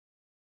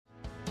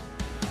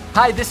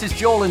Hi, this is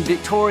Joel and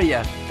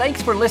Victoria.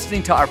 Thanks for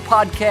listening to our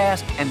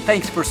podcast, and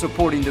thanks for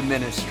supporting the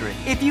ministry.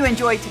 If you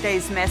enjoyed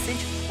today's message,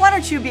 why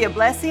don't you be a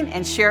blessing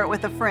and share it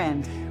with a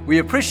friend? We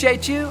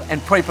appreciate you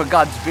and pray for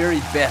God's very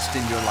best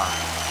in your life.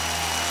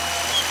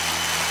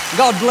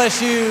 God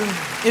bless you.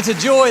 It's a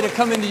joy to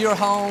come into your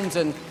homes,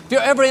 and if you're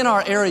ever in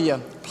our area,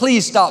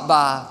 please stop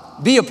by.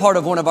 Be a part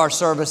of one of our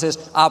services.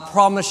 I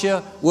promise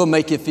you, we'll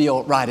make you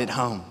feel right at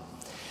home.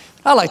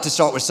 I like to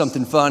start with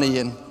something funny,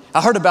 and I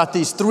heard about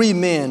these three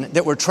men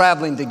that were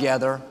traveling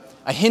together,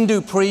 a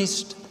Hindu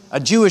priest, a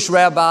Jewish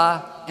rabbi,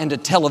 and a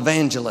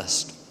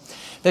televangelist.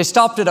 They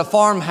stopped at a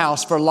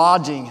farmhouse for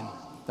lodging, and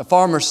the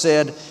farmer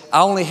said,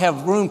 "I only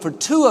have room for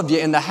two of you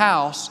in the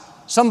house.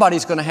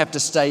 Somebody's going to have to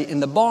stay in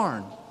the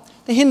barn."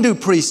 The Hindu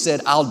priest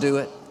said, "I'll do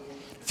it."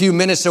 A few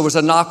minutes, there was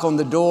a knock on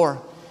the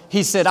door.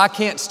 He said, "I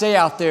can't stay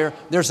out there.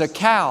 There's a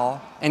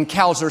cow, and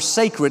cows are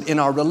sacred in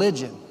our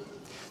religion."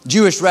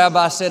 Jewish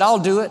rabbi said, "I'll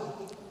do it."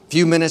 A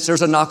few minutes,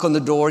 there's a knock on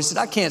the door. He said,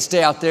 "I can't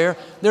stay out there.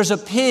 There's a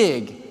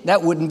pig.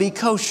 That wouldn't be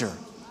kosher."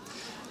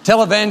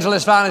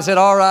 Televangelist finally said,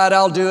 "All right,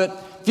 I'll do it."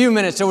 A few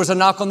minutes, there was a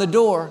knock on the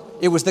door.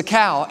 It was the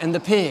cow and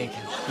the pig.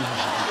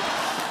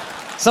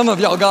 Some of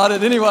y'all got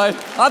it anyway.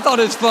 I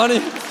thought it's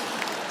funny.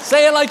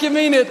 Say it like you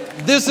mean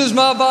it. This is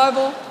my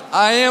Bible.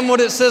 I am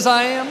what it says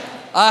I am.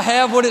 I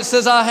have what it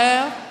says I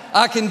have.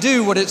 I can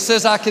do what it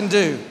says I can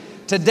do.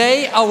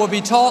 Today, I will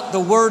be taught the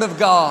Word of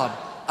God.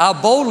 I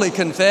boldly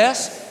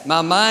confess.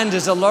 My mind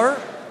is alert.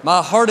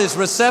 My heart is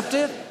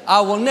receptive.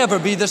 I will never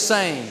be the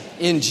same.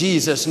 In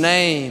Jesus'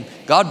 name,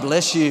 God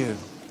bless you.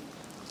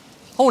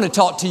 I want to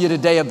talk to you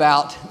today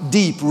about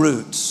deep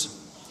roots.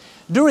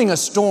 During a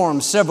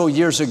storm several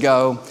years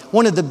ago,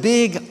 one of the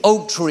big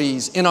oak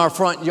trees in our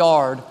front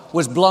yard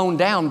was blown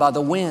down by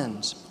the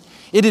winds.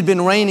 It had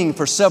been raining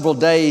for several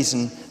days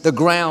and the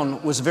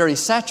ground was very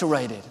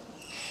saturated.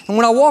 And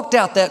when I walked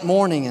out that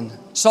morning and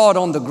saw it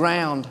on the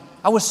ground,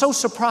 I was so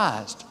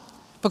surprised.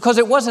 Because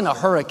it wasn't a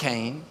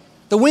hurricane.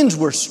 The winds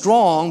were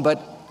strong,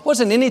 but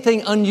wasn't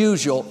anything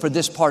unusual for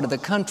this part of the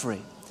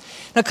country.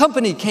 And a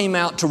company came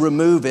out to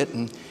remove it,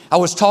 and I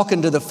was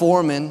talking to the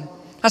foreman.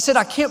 I said,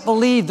 "I can't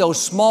believe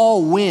those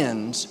small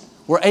winds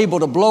were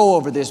able to blow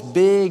over this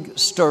big,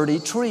 sturdy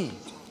tree."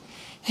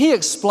 He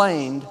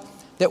explained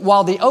that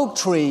while the oak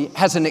tree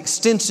has an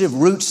extensive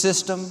root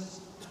system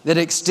that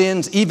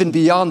extends even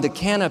beyond the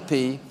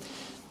canopy,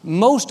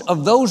 most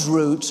of those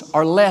roots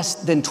are less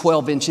than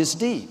 12 inches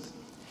deep.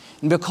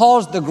 And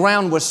because the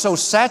ground was so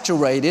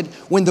saturated,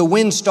 when the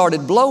wind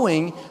started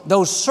blowing,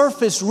 those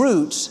surface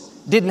roots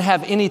didn't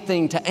have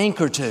anything to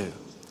anchor to.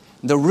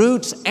 The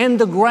roots and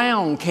the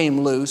ground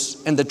came loose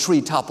and the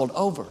tree toppled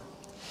over.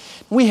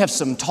 We have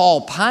some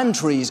tall pine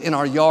trees in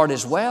our yard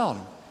as well,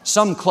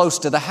 some close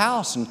to the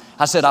house. And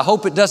I said, "I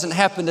hope it doesn't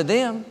happen to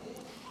them."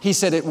 He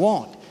said, "It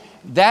won't.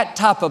 That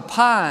type of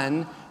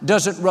pine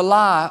doesn't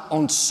rely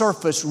on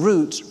surface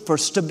roots for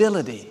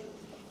stability.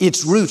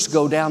 Its roots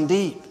go down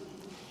deep.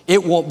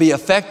 It won't be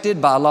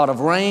affected by a lot of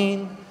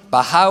rain,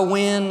 by high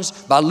winds,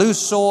 by loose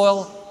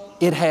soil.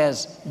 It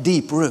has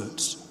deep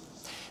roots."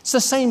 It's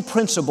the same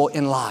principle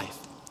in life.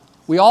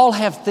 We all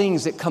have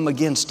things that come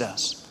against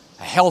us.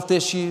 A health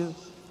issue,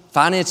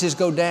 finances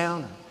go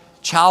down,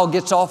 a child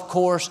gets off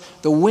course.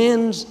 The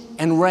winds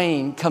and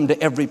rain come to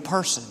every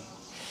person.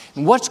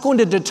 And what's going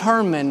to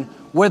determine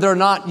whether or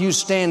not you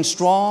stand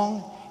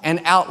strong and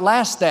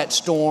outlast that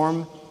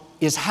storm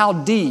is how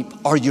deep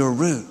are your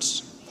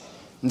roots.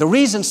 And the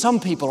reason some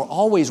people are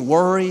always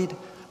worried,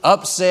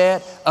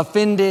 upset,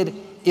 offended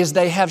is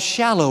they have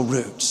shallow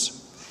roots.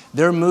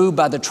 They're moved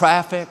by the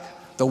traffic,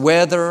 the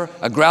weather,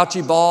 a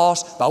grouchy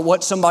boss, by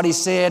what somebody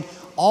said,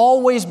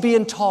 always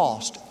being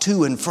tossed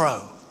to and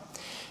fro.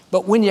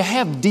 But when you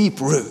have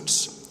deep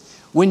roots,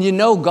 when you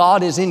know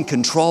God is in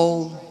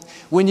control,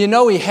 when you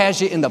know He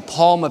has you in the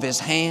palm of His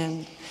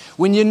hand,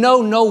 when you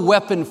know no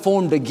weapon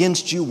formed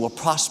against you will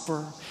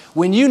prosper,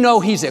 when you know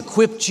He's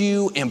equipped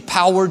you,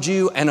 empowered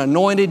you, and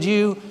anointed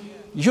you,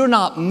 you're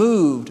not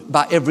moved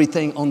by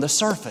everything on the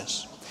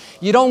surface.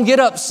 You don't get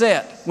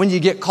upset when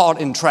you get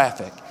caught in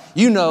traffic.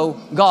 You know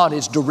God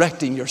is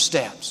directing your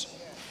steps.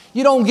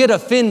 You don't get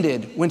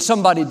offended when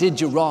somebody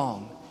did you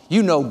wrong.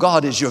 You know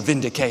God is your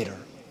vindicator.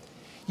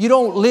 You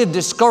don't live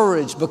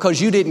discouraged because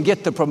you didn't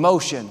get the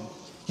promotion.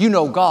 You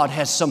know God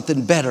has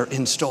something better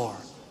in store.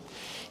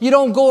 You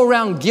don't go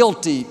around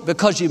guilty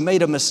because you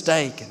made a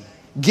mistake and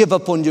give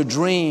up on your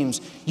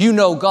dreams. You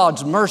know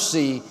God's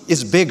mercy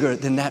is bigger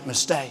than that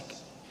mistake.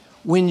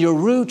 When your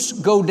roots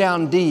go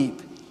down deep,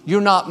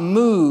 you're not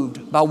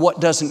moved by what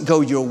doesn't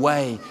go your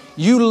way.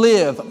 You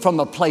live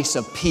from a place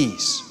of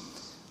peace.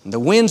 The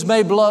winds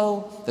may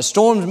blow, the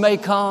storms may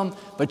come,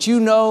 but you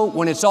know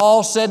when it's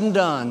all said and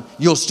done,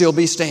 you'll still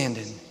be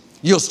standing.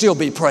 You'll still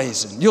be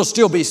praising. You'll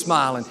still be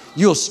smiling.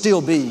 You'll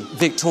still be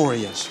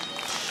victorious.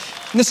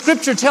 And the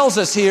scripture tells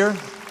us here,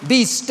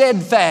 be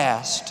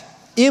steadfast,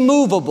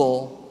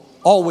 immovable,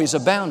 always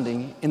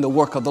abounding in the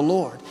work of the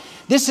Lord.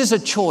 This is a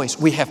choice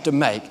we have to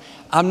make.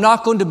 I'm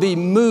not going to be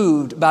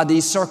moved by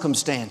these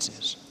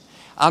circumstances.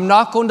 I'm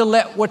not going to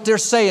let what they're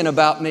saying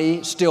about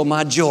me steal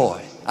my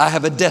joy. I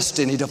have a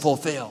destiny to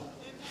fulfill.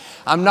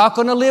 I'm not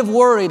going to live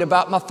worried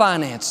about my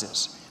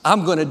finances.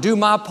 I'm going to do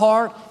my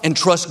part and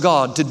trust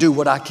God to do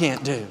what I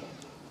can't do.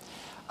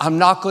 I'm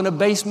not going to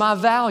base my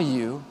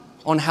value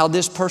on how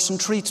this person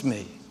treats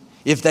me.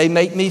 If they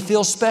make me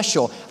feel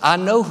special, I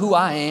know who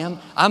I am.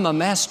 I'm a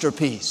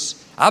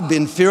masterpiece. I've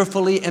been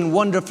fearfully and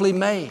wonderfully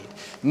made.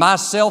 My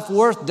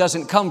self-worth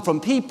doesn't come from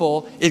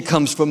people, it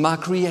comes from my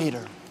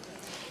Creator.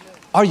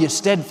 Are you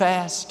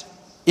steadfast,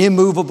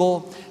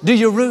 immovable? Do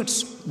your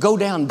roots go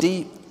down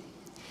deep?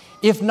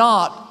 If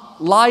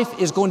not, life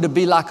is going to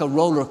be like a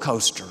roller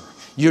coaster.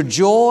 Your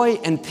joy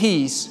and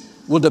peace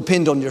will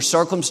depend on your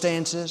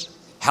circumstances,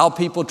 how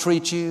people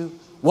treat you,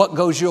 what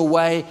goes your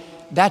way.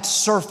 That's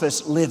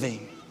surface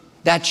living.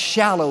 That's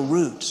shallow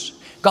roots.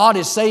 God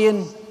is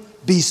saying,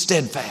 be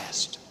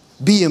steadfast,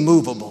 be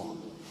immovable.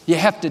 You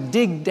have to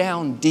dig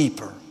down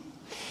deeper.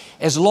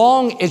 As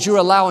long as you're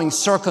allowing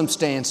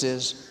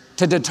circumstances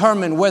to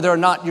determine whether or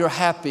not you're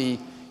happy,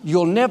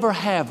 you'll never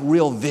have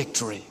real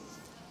victory.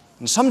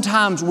 And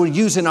sometimes we're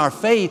using our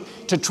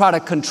faith to try to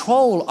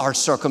control our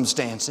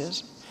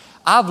circumstances.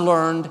 I've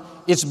learned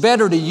it's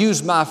better to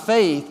use my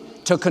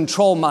faith to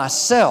control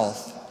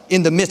myself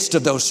in the midst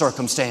of those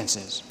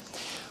circumstances.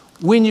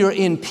 When you're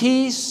in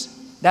peace,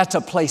 that's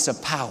a place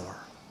of power.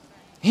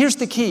 Here's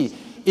the key.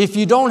 If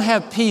you don't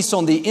have peace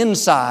on the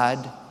inside,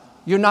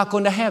 you're not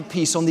going to have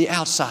peace on the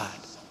outside.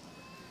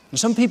 And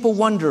some people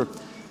wonder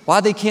why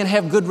they can't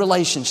have good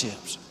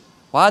relationships,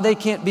 why they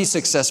can't be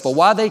successful,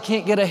 why they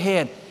can't get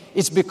ahead.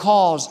 It's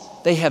because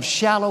they have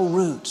shallow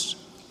roots.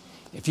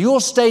 If you'll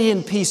stay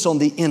in peace on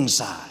the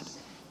inside,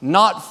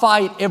 not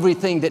fight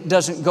everything that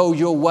doesn't go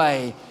your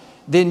way,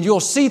 then you'll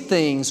see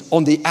things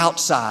on the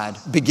outside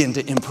begin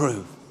to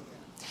improve.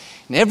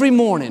 And every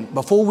morning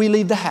before we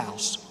leave the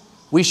house,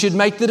 we should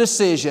make the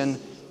decision,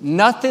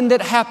 nothing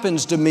that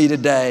happens to me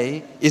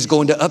today is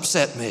going to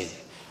upset me.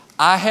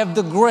 I have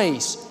the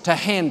grace to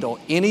handle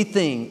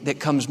anything that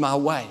comes my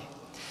way.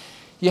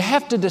 You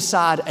have to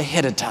decide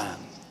ahead of time.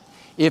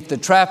 If the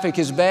traffic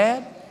is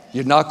bad,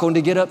 you're not going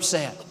to get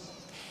upset.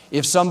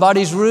 If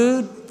somebody's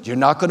rude, you're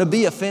not going to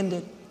be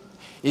offended.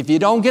 If you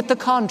don't get the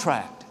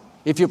contract,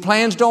 if your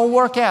plans don't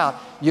work out,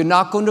 you're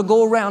not going to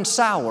go around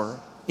sour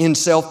in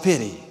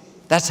self-pity.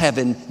 That's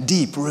having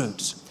deep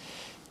roots.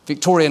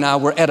 Victoria and I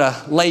were at a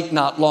lake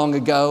not long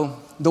ago.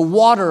 The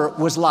water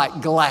was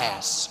like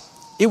glass.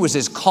 It was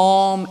as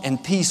calm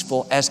and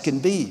peaceful as can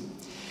be.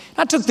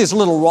 I took this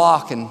little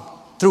rock and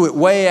threw it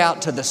way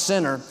out to the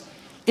center.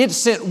 It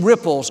sent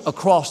ripples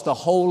across the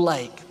whole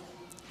lake.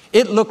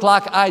 It looked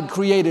like I'd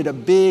created a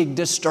big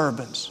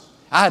disturbance.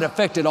 I had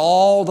affected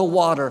all the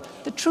water.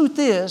 The truth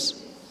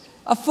is,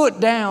 a foot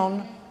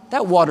down,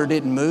 that water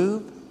didn't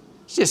move.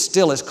 It's just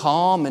still as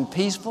calm and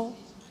peaceful.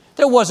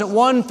 There wasn't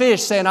one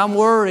fish saying, I'm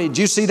worried. Did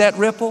you see that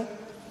ripple?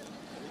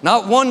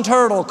 Not one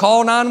turtle.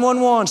 Call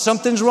 911.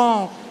 Something's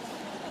wrong.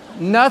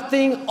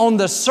 Nothing on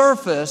the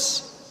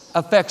surface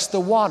affects the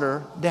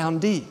water down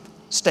deep.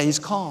 Stays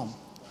calm.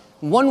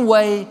 One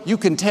way you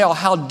can tell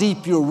how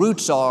deep your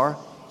roots are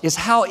is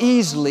how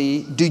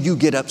easily do you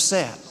get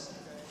upset.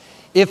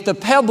 If the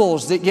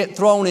pebbles that get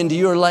thrown into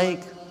your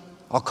lake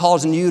are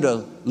causing you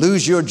to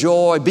lose your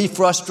joy, be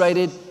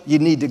frustrated, you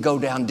need to go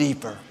down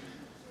deeper.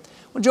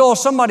 Well, Joel,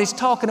 somebody's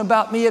talking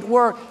about me at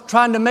work,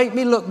 trying to make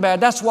me look bad.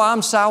 That's why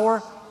I'm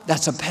sour.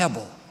 That's a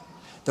pebble.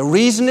 The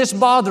reason it's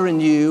bothering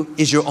you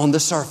is you're on the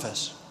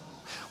surface.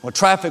 Well,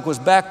 traffic was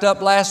backed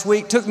up last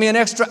week. Took me an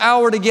extra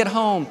hour to get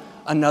home.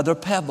 Another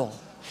pebble.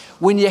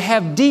 When you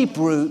have deep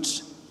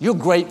roots, you're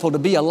grateful to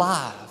be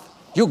alive.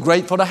 You're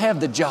grateful to have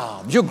the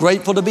job. You're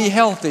grateful to be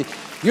healthy.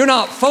 You're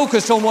not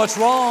focused on what's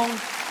wrong.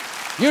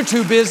 You're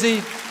too busy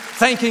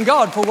thanking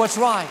God for what's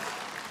right.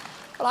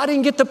 But I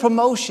didn't get the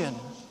promotion.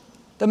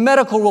 The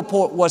medical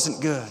report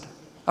wasn't good.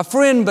 A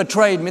friend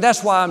betrayed me.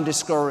 That's why I'm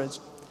discouraged.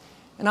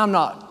 And I'm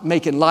not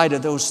making light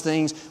of those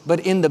things, but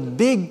in the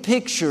big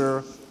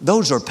picture,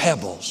 those are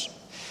pebbles.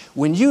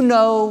 When you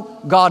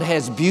know God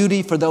has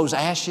beauty for those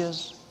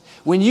ashes,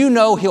 when you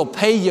know He'll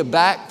pay you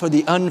back for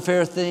the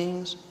unfair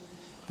things,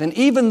 then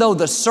even though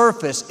the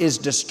surface is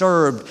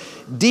disturbed,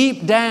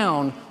 deep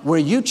down where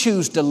you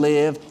choose to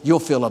live, you'll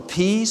feel a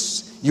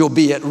peace, you'll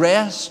be at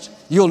rest,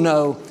 you'll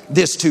know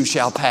this too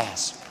shall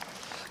pass.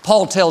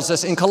 Paul tells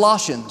us in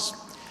Colossians,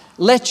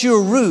 let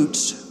your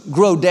roots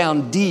grow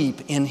down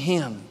deep in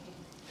Him.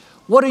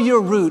 What are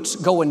your roots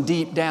going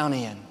deep down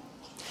in?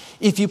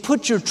 If you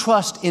put your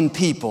trust in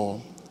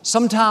people,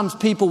 sometimes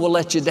people will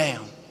let you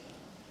down.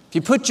 If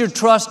you put your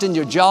trust in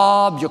your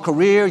job, your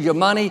career, your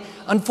money,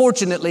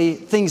 unfortunately,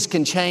 things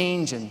can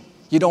change and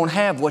you don't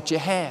have what you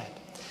had.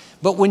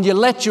 But when you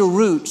let your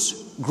roots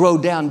grow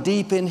down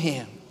deep in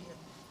Him,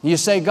 you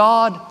say,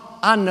 God,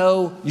 I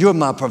know You're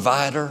my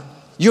provider,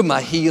 You're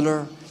my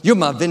healer, You're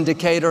my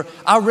vindicator.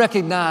 I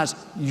recognize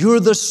You're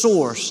the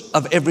source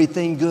of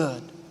everything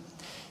good.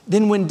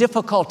 Then when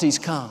difficulties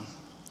come,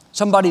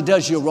 somebody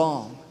does you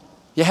wrong,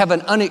 you have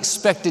an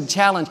unexpected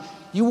challenge,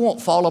 you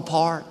won't fall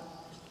apart.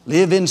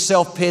 Live in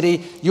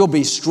self-pity. You'll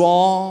be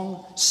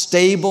strong,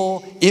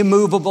 stable,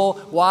 immovable.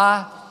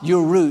 Why?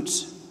 Your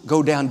roots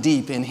go down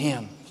deep in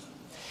Him.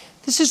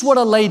 This is what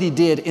a lady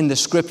did in the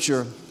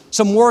scripture.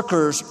 Some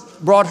workers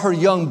brought her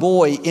young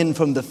boy in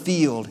from the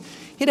field.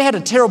 He'd had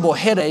a terrible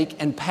headache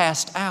and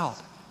passed out.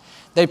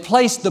 They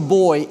placed the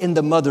boy in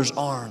the mother's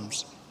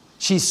arms.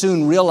 She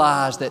soon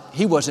realized that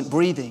he wasn't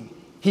breathing.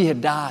 He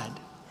had died.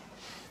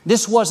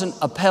 This wasn't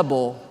a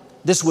pebble.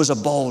 This was a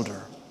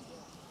boulder.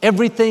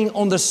 Everything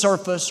on the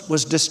surface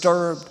was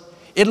disturbed.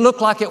 It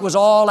looked like it was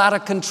all out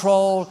of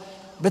control,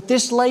 but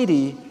this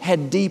lady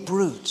had deep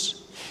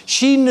roots.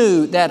 She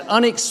knew that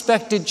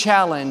unexpected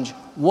challenge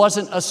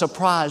wasn't a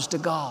surprise to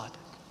God.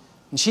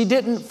 And she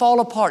didn't fall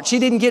apart. She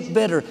didn't get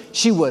bitter.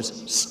 She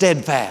was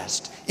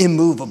steadfast,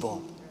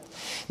 immovable.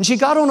 And she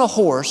got on a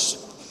horse,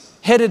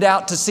 headed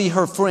out to see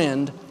her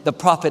friend, the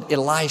prophet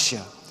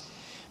Elisha.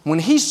 When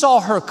he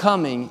saw her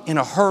coming in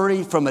a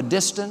hurry from a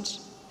distance,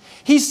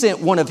 he sent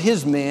one of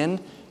his men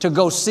to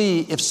go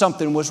see if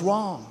something was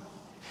wrong.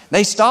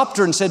 They stopped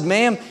her and said,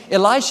 "Ma'am,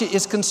 Elisha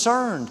is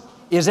concerned.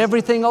 Is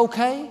everything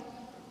okay?"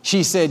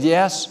 She said,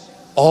 "Yes,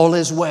 all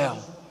is well."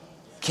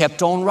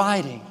 Kept on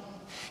riding.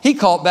 He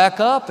caught back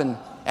up and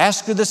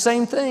asked her the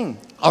same thing.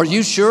 "Are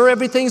you sure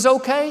everything's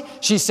okay?"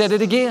 She said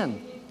it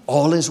again.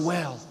 "All is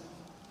well."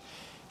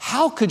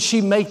 How could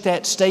she make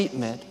that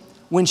statement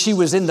when she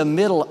was in the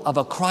middle of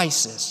a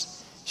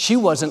crisis? She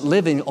wasn't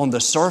living on the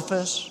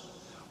surface,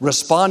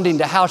 responding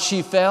to how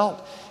she felt.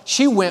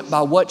 She went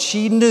by what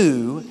she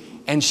knew,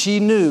 and she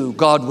knew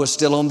God was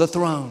still on the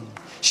throne.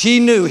 She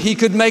knew He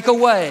could make a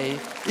way,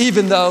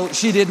 even though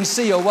she didn't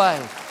see a way.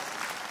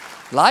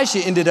 Elisha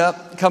ended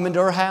up coming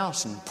to her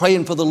house and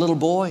praying for the little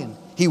boy, and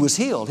he was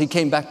healed. He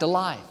came back to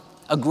life.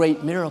 A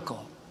great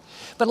miracle.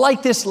 But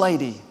like this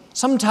lady,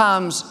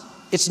 sometimes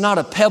it's not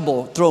a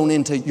pebble thrown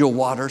into your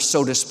water,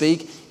 so to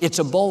speak. It's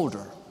a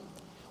boulder.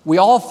 We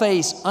all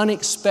face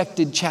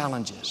unexpected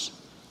challenges,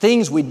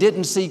 things we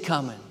didn't see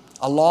coming.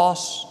 A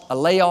loss, a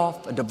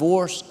layoff, a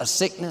divorce, a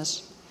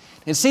sickness.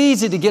 It's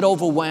easy to get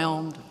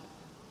overwhelmed,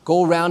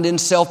 go around in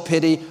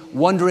self-pity,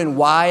 wondering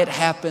why it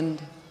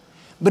happened.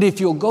 But if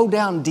you'll go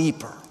down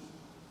deeper,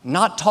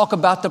 not talk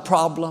about the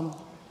problem,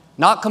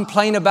 not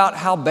complain about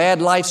how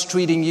bad life's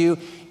treating you,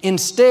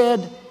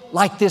 instead,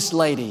 like this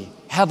lady,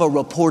 have a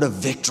report of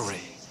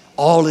victory.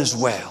 All is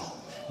well.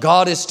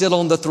 God is still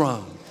on the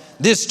throne.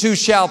 This too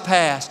shall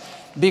pass.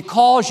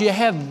 Because you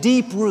have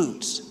deep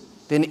roots,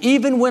 then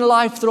even when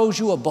life throws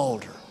you a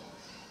boulder,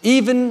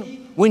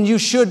 even when you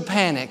should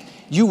panic,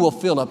 you will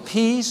feel a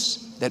peace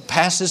that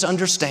passes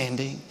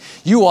understanding.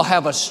 You will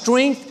have a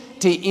strength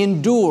to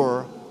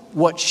endure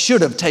what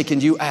should have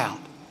taken you out.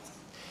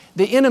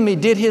 The enemy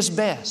did his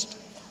best.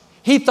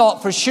 He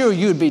thought for sure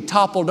you'd be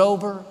toppled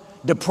over,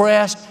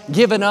 depressed,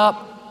 given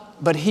up,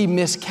 but he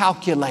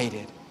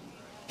miscalculated.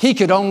 He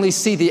could only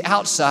see the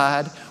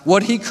outside.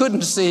 What he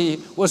couldn't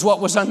see was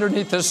what was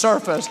underneath the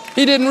surface.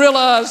 He didn't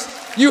realize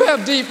you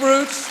have deep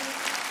roots.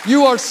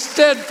 You are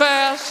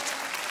steadfast,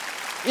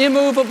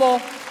 immovable.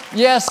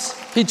 Yes,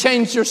 He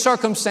changed your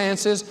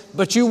circumstances,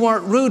 but you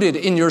weren't rooted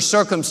in your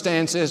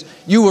circumstances.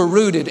 You were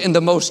rooted in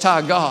the Most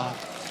High God.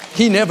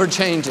 He never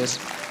changes.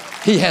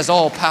 He has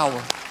all power.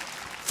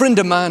 A friend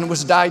of mine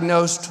was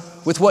diagnosed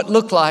with what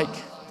looked like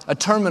a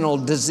terminal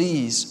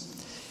disease.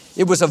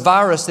 It was a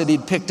virus that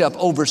he'd picked up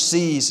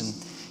overseas, and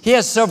he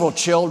has several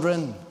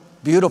children,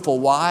 beautiful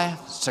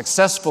wife,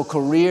 successful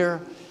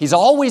career. He's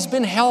always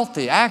been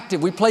healthy,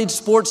 active. We played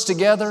sports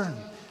together.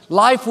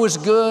 Life was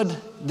good.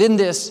 Then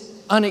this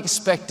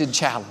unexpected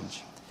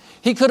challenge.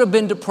 He could have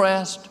been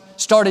depressed,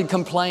 started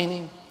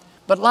complaining,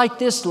 but like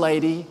this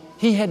lady,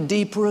 he had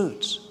deep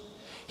roots.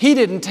 He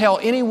didn't tell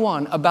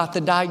anyone about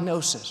the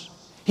diagnosis.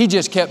 He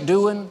just kept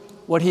doing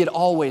what he had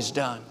always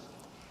done.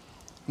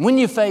 When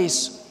you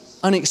face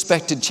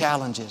unexpected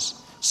challenges,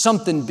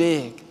 something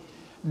big,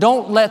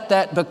 don't let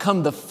that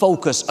become the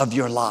focus of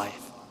your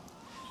life.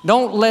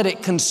 Don't let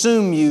it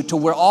consume you to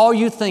where all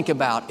you think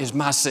about is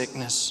my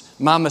sickness,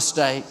 my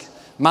mistake,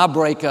 my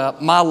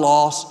breakup, my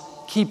loss.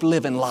 Keep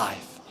living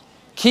life.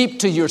 Keep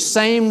to your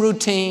same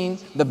routine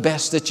the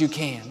best that you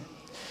can.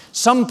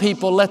 Some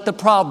people let the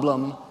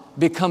problem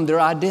become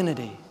their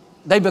identity.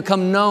 They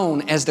become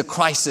known as the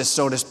crisis,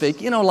 so to speak.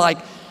 You know, like,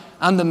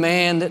 I'm the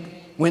man that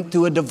went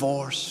through a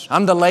divorce.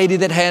 I'm the lady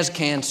that has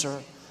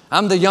cancer.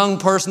 I'm the young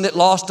person that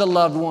lost a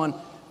loved one.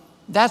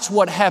 That's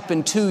what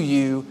happened to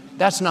you.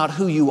 That's not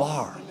who you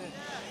are.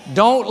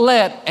 Don't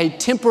let a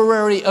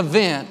temporary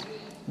event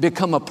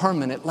become a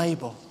permanent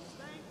label.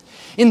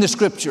 In the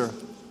scripture,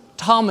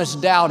 Thomas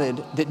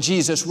doubted that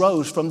Jesus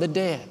rose from the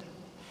dead.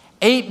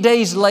 8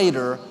 days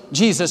later,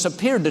 Jesus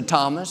appeared to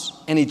Thomas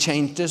and he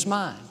changed his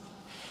mind.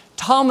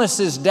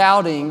 Thomas's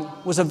doubting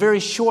was a very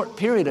short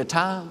period of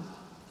time,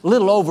 a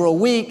little over a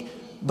week,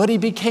 but he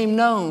became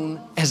known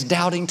as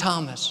Doubting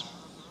Thomas.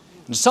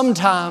 And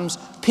sometimes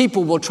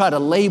people will try to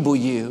label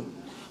you.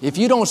 If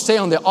you don't stay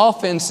on the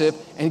offensive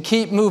and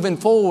keep moving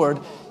forward,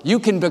 you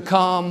can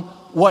become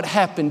what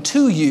happened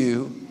to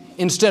you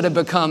instead of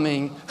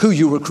becoming who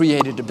you were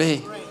created to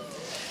be.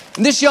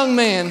 And this young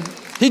man,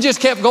 he just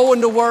kept going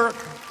to work,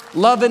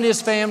 loving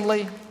his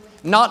family,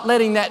 not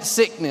letting that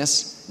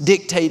sickness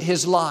dictate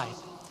his life.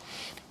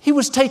 He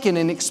was taking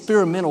an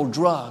experimental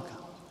drug.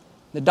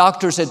 The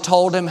doctors had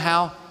told him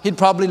how he'd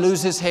probably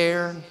lose his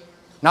hair,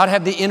 not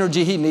have the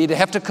energy he needed,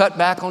 have to cut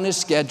back on his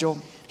schedule.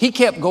 He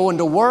kept going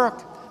to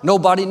work.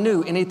 Nobody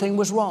knew anything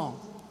was wrong.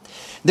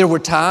 There were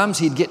times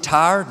he'd get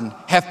tired and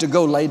have to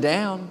go lay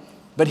down,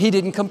 but he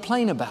didn't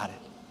complain about it.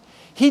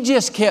 He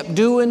just kept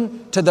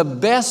doing to the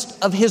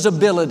best of his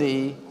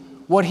ability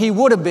what he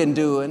would have been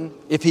doing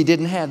if he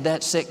didn't have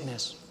that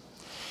sickness.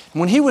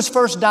 When he was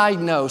first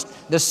diagnosed,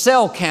 the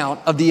cell count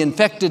of the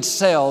infected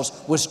cells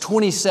was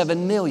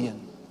 27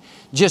 million.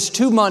 Just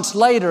 2 months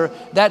later,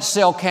 that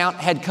cell count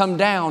had come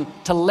down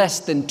to less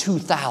than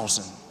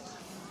 2,000.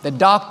 The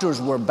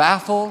doctors were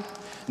baffled.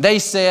 They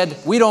said,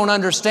 "We don't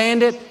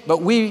understand it,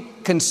 but we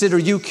consider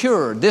you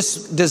cured. This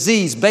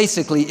disease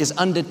basically is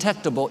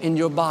undetectable in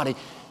your body."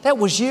 That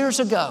was years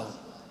ago.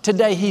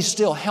 Today, he's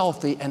still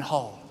healthy and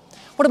whole.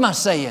 What am I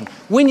saying?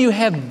 When you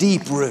have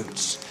deep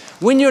roots,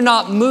 when you're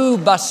not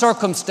moved by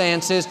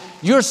circumstances,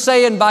 you're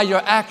saying by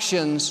your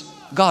actions,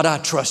 "God, I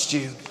trust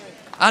you.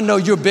 I know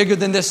you're bigger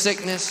than this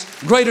sickness,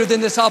 greater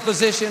than this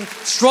opposition,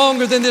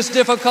 stronger than this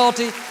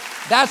difficulty."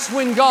 That's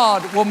when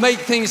God will make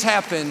things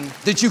happen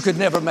that you could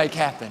never make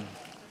happen.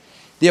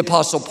 The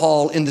Apostle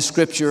Paul in the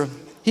Scripture,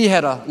 he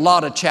had a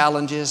lot of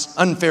challenges,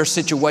 unfair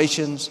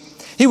situations.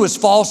 He was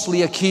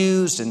falsely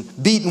accused and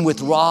beaten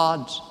with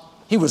rods.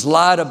 He was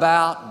lied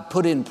about and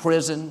put in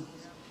prison.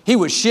 He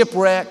was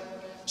shipwrecked,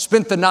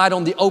 spent the night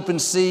on the open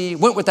sea,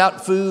 went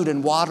without food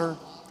and water.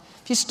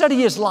 If you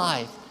study his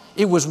life,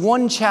 it was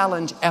one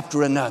challenge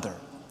after another.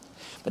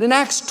 But in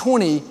Acts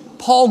 20,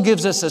 Paul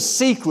gives us a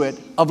secret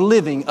of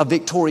living a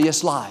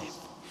victorious life.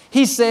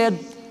 He said,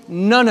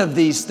 "None of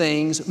these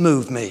things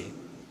move me."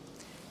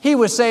 He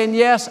was saying,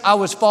 yes, I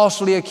was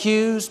falsely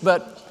accused,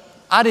 but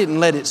I didn't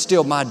let it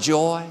steal my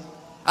joy.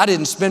 I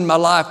didn't spend my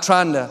life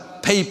trying to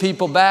pay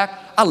people back.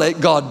 I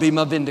let God be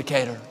my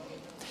vindicator.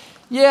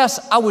 Yes,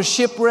 I was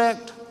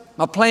shipwrecked.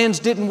 My plans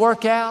didn't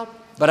work out,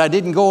 but I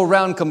didn't go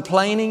around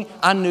complaining.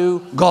 I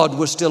knew God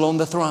was still on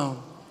the throne.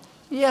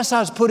 Yes, I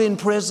was put in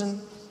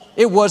prison.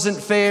 It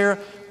wasn't fair,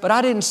 but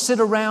I didn't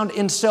sit around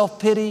in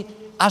self-pity.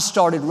 I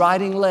started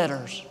writing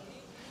letters.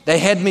 They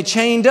had me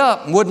chained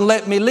up and wouldn't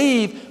let me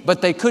leave,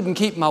 but they couldn't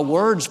keep my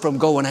words from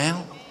going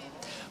out.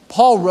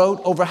 Paul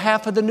wrote over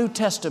half of the New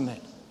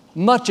Testament,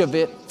 much of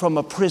it from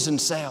a prison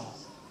cell.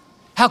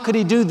 How could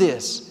he do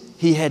this?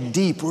 He had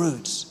deep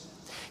roots.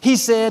 He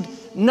said,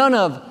 "None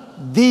of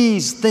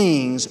these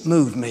things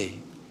move me."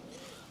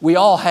 We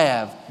all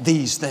have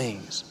these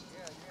things.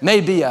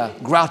 Maybe a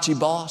grouchy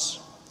boss,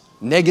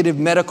 negative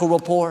medical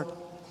report,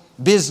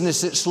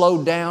 business that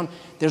slowed down.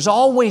 There's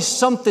always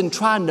something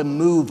trying to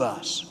move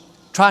us,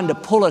 trying to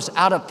pull us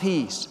out of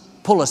peace,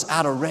 pull us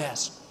out of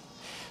rest.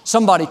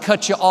 Somebody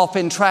cut you off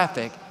in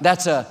traffic.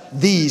 That's a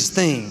these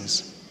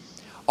things.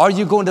 Are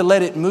you going to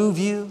let it move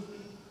you,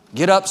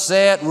 get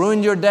upset,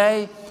 ruin your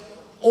day?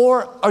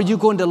 Or are you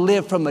going to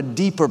live from a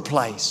deeper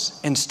place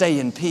and stay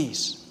in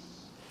peace?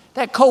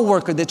 That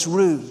coworker that's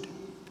rude,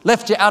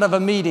 left you out of a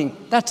meeting,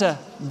 that's a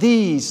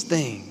these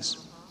things.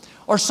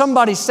 Or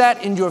somebody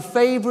sat in your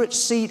favorite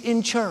seat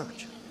in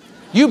church.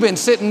 You've been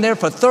sitting there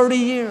for 30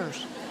 years.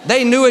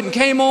 They knew it and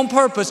came on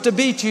purpose to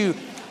beat you.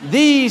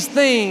 These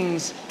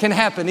things can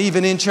happen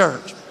even in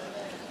church.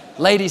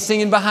 Lady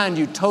singing behind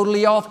you,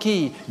 totally off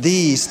key.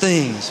 These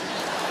things.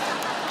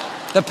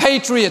 The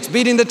Patriots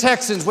beating the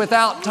Texans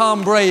without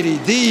Tom Brady.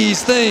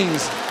 These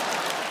things.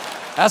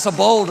 That's a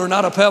boulder,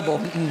 not a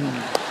pebble.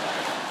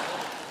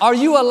 Are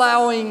you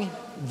allowing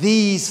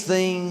these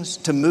things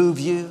to move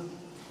you?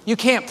 You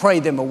can't pray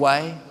them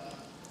away.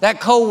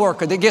 That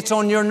coworker that gets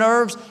on your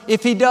nerves,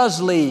 if he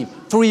does leave,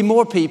 3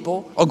 more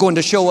people are going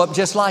to show up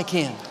just like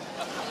him.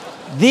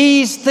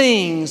 These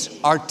things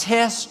are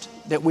tests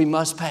that we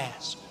must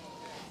pass.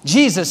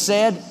 Jesus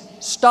said,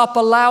 stop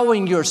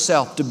allowing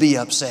yourself to be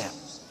upset.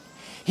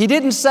 He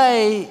didn't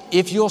say,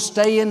 if you'll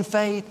stay in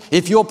faith,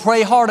 if you'll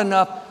pray hard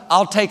enough,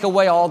 I'll take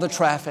away all the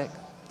traffic,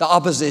 the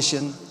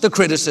opposition, the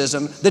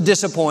criticism, the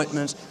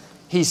disappointments.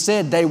 He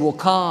said they will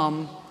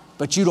come,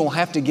 but you don't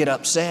have to get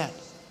upset.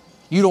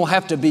 You don't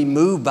have to be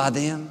moved by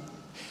them.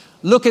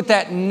 Look at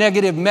that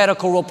negative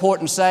medical report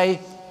and say,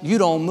 you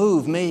don't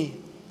move me.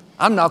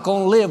 I'm not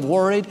going to live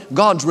worried.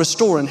 God's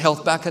restoring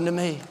health back into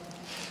me.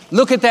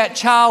 Look at that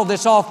child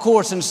that's off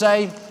course and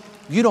say,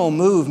 you don't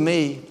move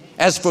me.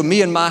 As for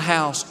me and my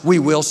house, we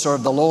will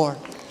serve the Lord.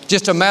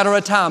 Just a matter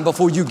of time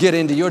before you get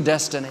into your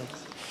destiny.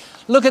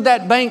 Look at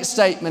that bank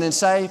statement and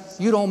say,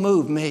 you don't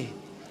move me.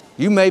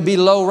 You may be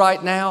low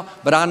right now,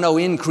 but I know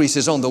increase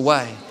is on the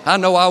way. I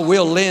know I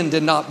will lend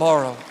and not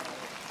borrow.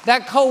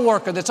 That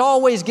coworker that's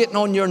always getting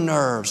on your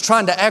nerves,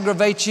 trying to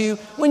aggravate you,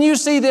 when you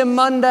see them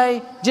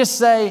Monday, just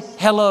say,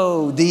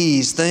 hello,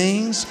 these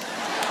things.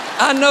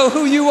 I know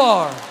who you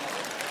are.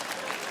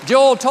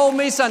 Joel told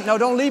me something. No,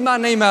 don't leave my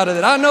name out of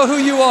it. I know who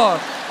you are.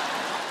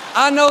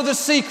 I know the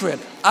secret.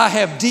 I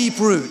have deep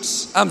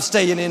roots. I'm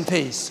staying in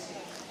peace.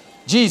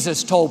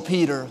 Jesus told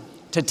Peter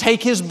to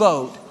take his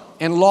boat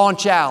and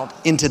launch out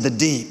into the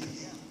deep.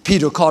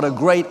 Peter caught a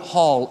great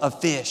haul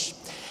of fish.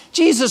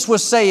 Jesus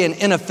was saying,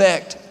 in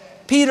effect,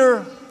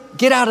 Peter,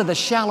 get out of the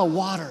shallow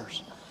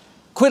waters.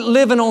 Quit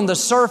living on the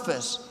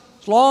surface.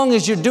 As long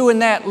as you're doing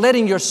that,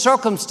 letting your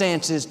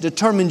circumstances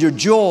determine your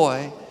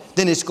joy,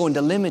 then it's going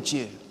to limit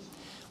you.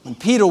 When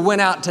Peter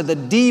went out to the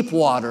deep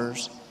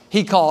waters,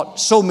 he caught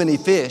so many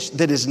fish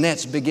that his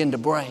nets began to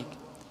break.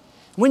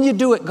 When you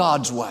do it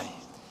God's way,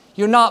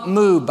 you're not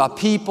moved by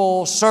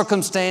people,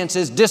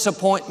 circumstances,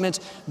 disappointments.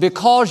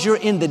 Because you're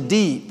in the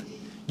deep,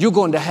 you're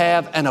going to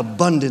have an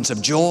abundance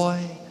of joy,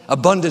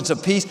 abundance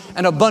of peace,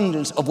 an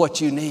abundance of what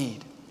you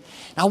need.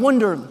 I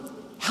wonder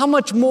how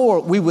much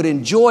more we would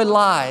enjoy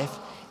life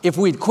if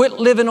we'd quit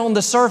living on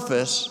the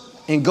surface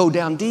and go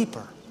down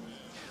deeper.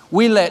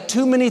 We let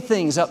too many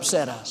things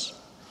upset us.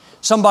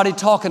 Somebody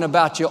talking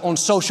about you on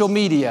social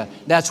media,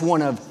 that's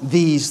one of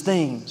these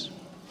things.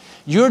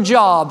 Your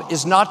job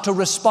is not to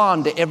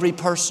respond to every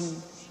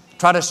person,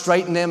 try to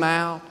straighten them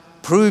out,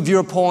 prove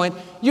your point.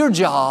 Your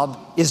job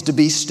is to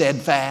be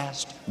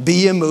steadfast,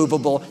 be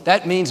immovable.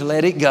 That means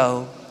let it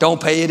go. Don't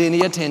pay it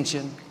any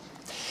attention.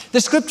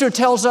 The Scripture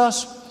tells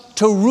us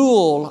to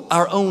rule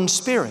our own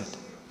spirit.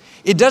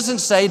 It doesn't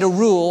say to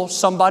rule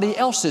somebody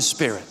else's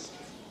spirit.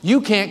 You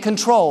can't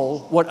control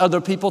what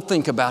other people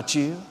think about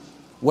you,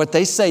 what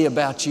they say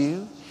about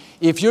you.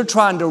 If you're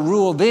trying to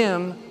rule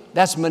them,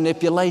 that's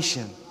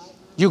manipulation.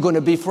 You're going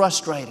to be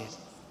frustrated.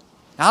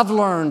 I've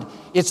learned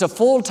it's a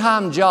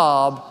full-time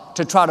job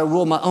to try to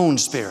rule my own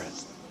spirit.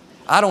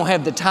 I don't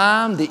have the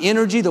time, the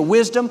energy, the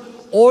wisdom,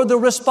 or the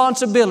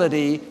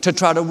responsibility to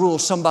try to rule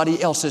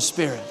somebody else's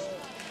spirit.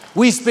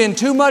 We spend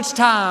too much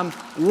time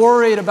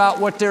worried about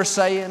what they're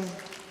saying,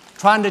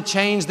 trying to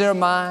change their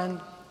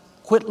mind.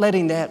 Quit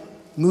letting that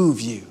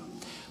move you.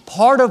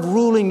 Part of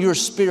ruling your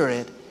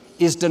spirit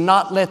is to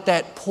not let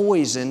that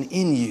poison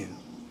in you.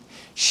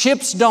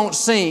 Ships don't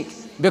sink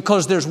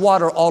because there's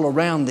water all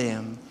around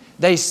them.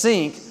 They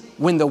sink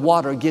when the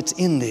water gets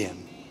in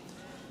them.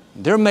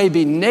 There may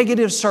be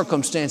negative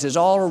circumstances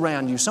all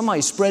around you.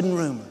 Somebody's spreading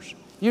rumors.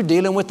 You're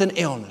dealing with an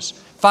illness.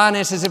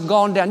 Finances have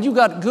gone down. You've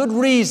got good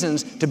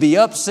reasons to be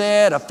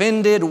upset,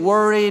 offended,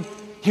 worried.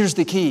 Here's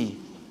the key.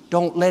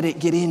 Don't let it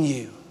get in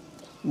you.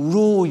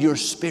 Rule your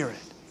spirit.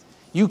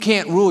 You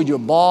can't rule your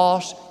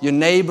boss, your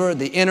neighbor,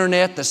 the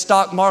internet, the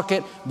stock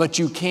market, but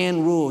you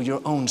can rule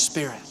your own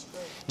spirit.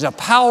 It's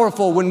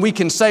powerful when we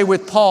can say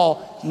with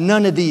Paul,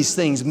 none of these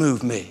things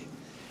move me.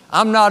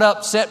 I'm not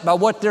upset by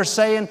what they're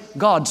saying.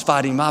 God's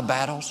fighting my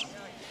battles.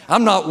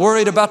 I'm not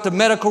worried about the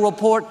medical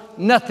report.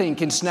 Nothing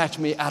can snatch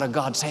me out of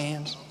God's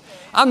hands.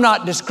 I'm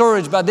not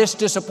discouraged by this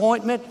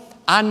disappointment.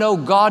 I know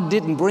God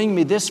didn't bring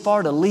me this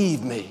far to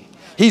leave me.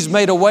 He's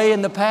made a way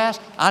in the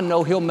past. I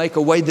know He'll make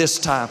a way this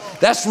time.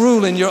 That's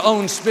ruling your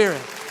own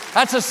spirit.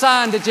 That's a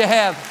sign that you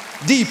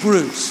have deep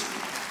roots.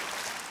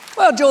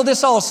 Well, Joel,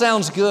 this all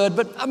sounds good,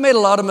 but I made a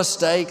lot of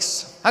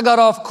mistakes. I got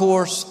off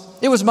course.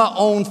 It was my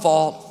own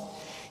fault.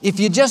 If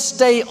you just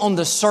stay on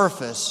the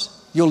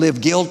surface, you'll live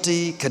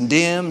guilty,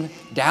 condemned,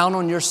 down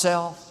on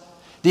yourself.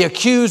 The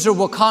accuser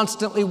will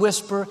constantly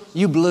whisper,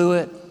 you blew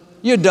it.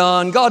 You're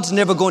done. God's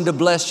never going to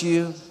bless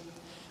you.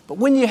 But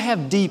when you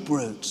have deep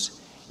roots,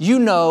 you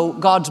know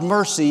God's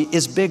mercy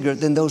is bigger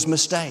than those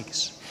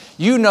mistakes.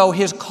 You know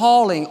His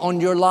calling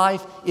on your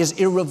life is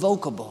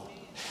irrevocable.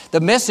 The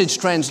Message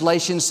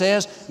translation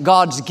says,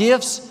 God's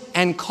gifts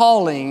and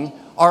calling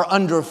are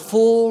under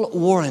full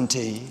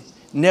warranty,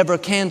 never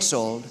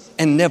canceled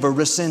and never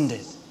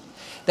rescinded.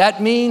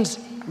 That means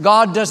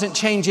God doesn't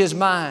change His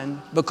mind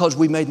because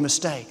we made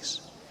mistakes.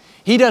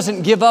 He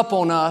doesn't give up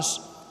on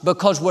us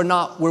because we're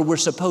not where we're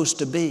supposed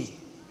to be.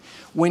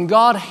 When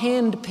God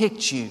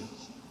handpicked you,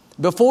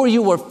 before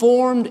you were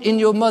formed in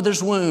your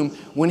mother's womb,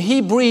 when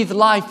He breathed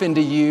life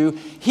into you,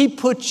 He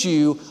put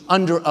you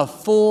under a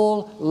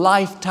full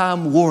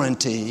lifetime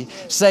warranty,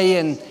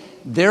 saying,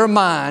 they're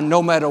mine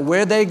no matter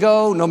where they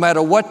go, no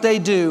matter what they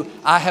do,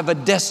 I have a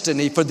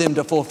destiny for them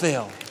to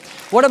fulfill.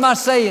 What am I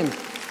saying?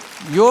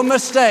 Your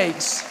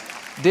mistakes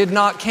did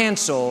not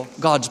cancel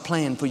God's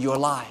plan for your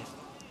life.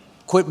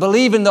 Quit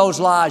believing those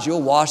lies. You're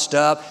washed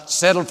up,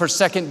 settled for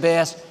second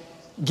best.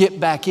 Get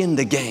back in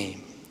the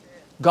game.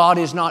 God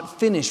is not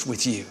finished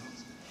with you.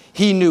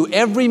 He knew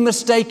every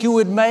mistake you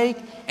would make,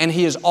 and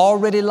He has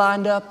already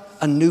lined up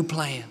a new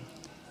plan.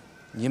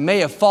 You may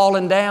have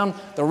fallen down.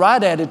 The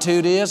right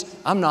attitude is,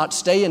 I'm not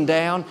staying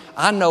down.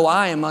 I know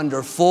I am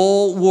under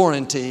full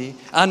warranty.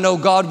 I know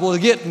God will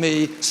get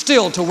me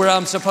still to where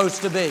I'm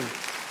supposed to be.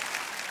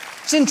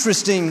 It's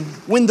interesting,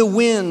 when the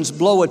winds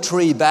blow a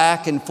tree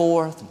back and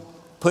forth,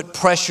 put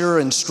pressure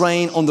and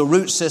strain on the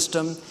root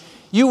system,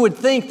 you would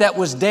think that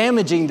was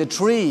damaging the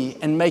tree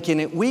and making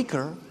it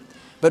weaker.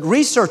 But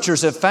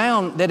researchers have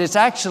found that it's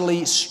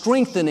actually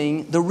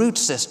strengthening the root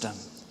system.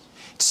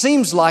 It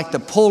seems like the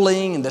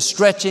pulling and the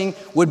stretching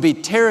would be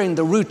tearing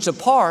the roots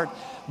apart,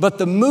 but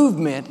the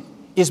movement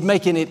is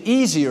making it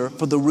easier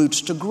for the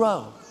roots to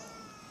grow.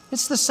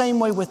 It's the same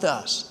way with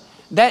us.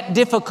 That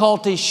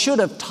difficulty should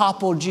have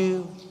toppled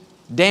you,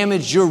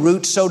 damaged your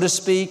roots, so to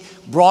speak,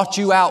 brought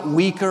you out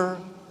weaker,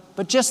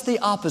 but just the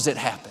opposite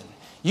happened.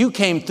 You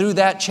came through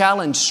that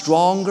challenge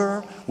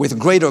stronger, with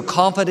greater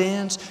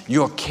confidence.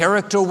 Your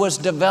character was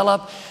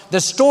developed.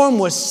 The storm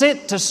was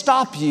sent to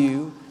stop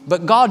you,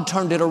 but God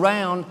turned it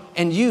around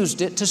and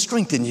used it to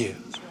strengthen you.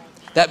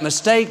 That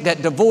mistake,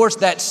 that divorce,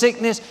 that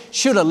sickness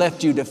should have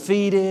left you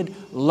defeated,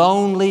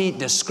 lonely,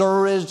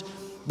 discouraged.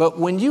 But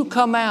when you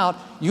come out,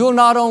 you'll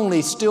not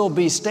only still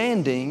be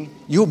standing,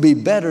 you'll be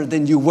better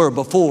than you were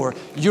before.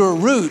 Your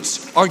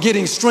roots are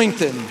getting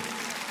strengthened.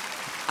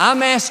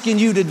 I'm asking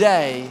you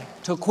today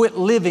to quit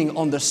living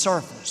on the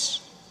surface,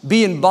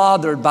 being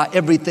bothered by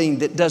everything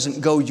that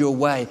doesn't go your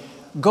way.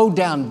 Go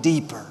down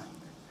deeper.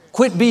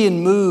 Quit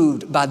being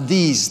moved by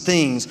these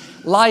things.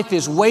 Life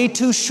is way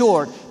too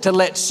short to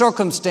let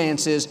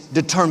circumstances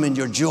determine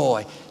your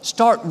joy.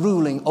 Start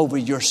ruling over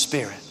your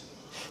spirit.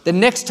 The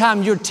next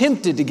time you're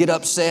tempted to get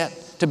upset,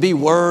 to be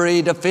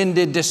worried,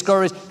 offended,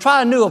 discouraged,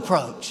 try a new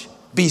approach.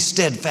 Be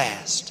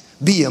steadfast.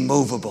 Be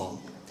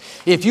immovable.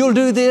 If you'll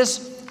do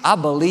this, I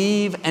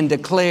believe and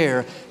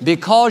declare,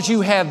 because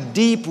you have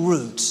deep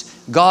roots,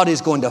 God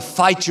is going to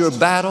fight your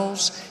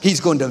battles.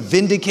 He's going to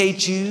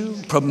vindicate you,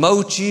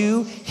 promote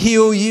you,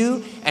 heal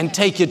you, and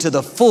take you to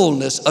the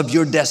fullness of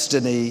your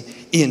destiny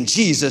in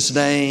Jesus'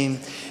 name.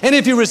 And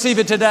if you receive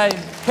it today,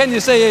 can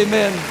you say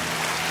amen?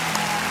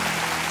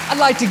 I'd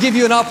like to give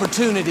you an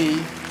opportunity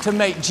to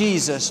make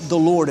Jesus the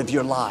Lord of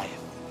your life.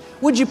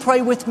 Would you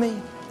pray with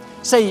me?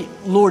 Say,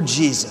 Lord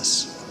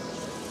Jesus,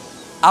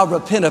 I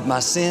repent of my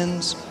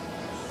sins.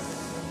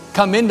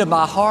 Come into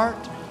my heart.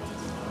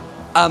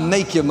 I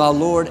make you my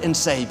Lord and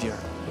Savior.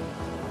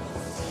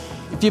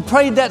 If you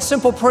prayed that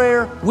simple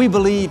prayer, we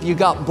believe you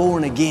got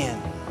born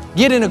again.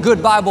 Get in a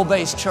good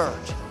Bible-based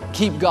church.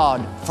 Keep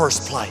God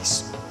first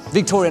place.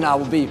 Victoria and I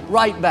will be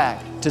right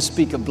back to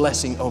speak a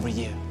blessing over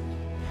you.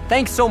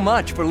 Thanks so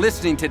much for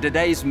listening to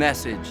today's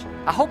message.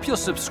 I hope you'll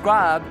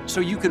subscribe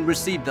so you can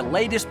receive the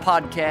latest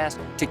podcast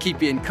to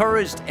keep you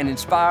encouraged and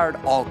inspired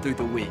all through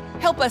the week.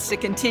 Help us to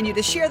continue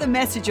to share the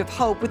message of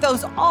hope with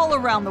those all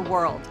around the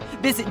world.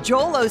 Visit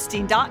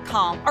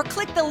joelosteen.com or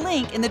click the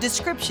link in the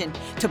description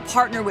to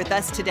partner with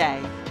us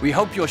today. We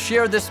hope you'll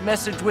share this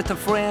message with a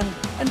friend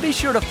and be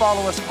sure to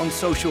follow us on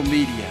social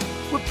media.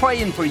 We're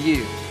praying for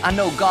you. I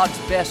know God's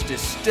best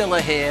is still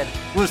ahead.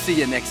 We'll see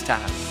you next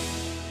time.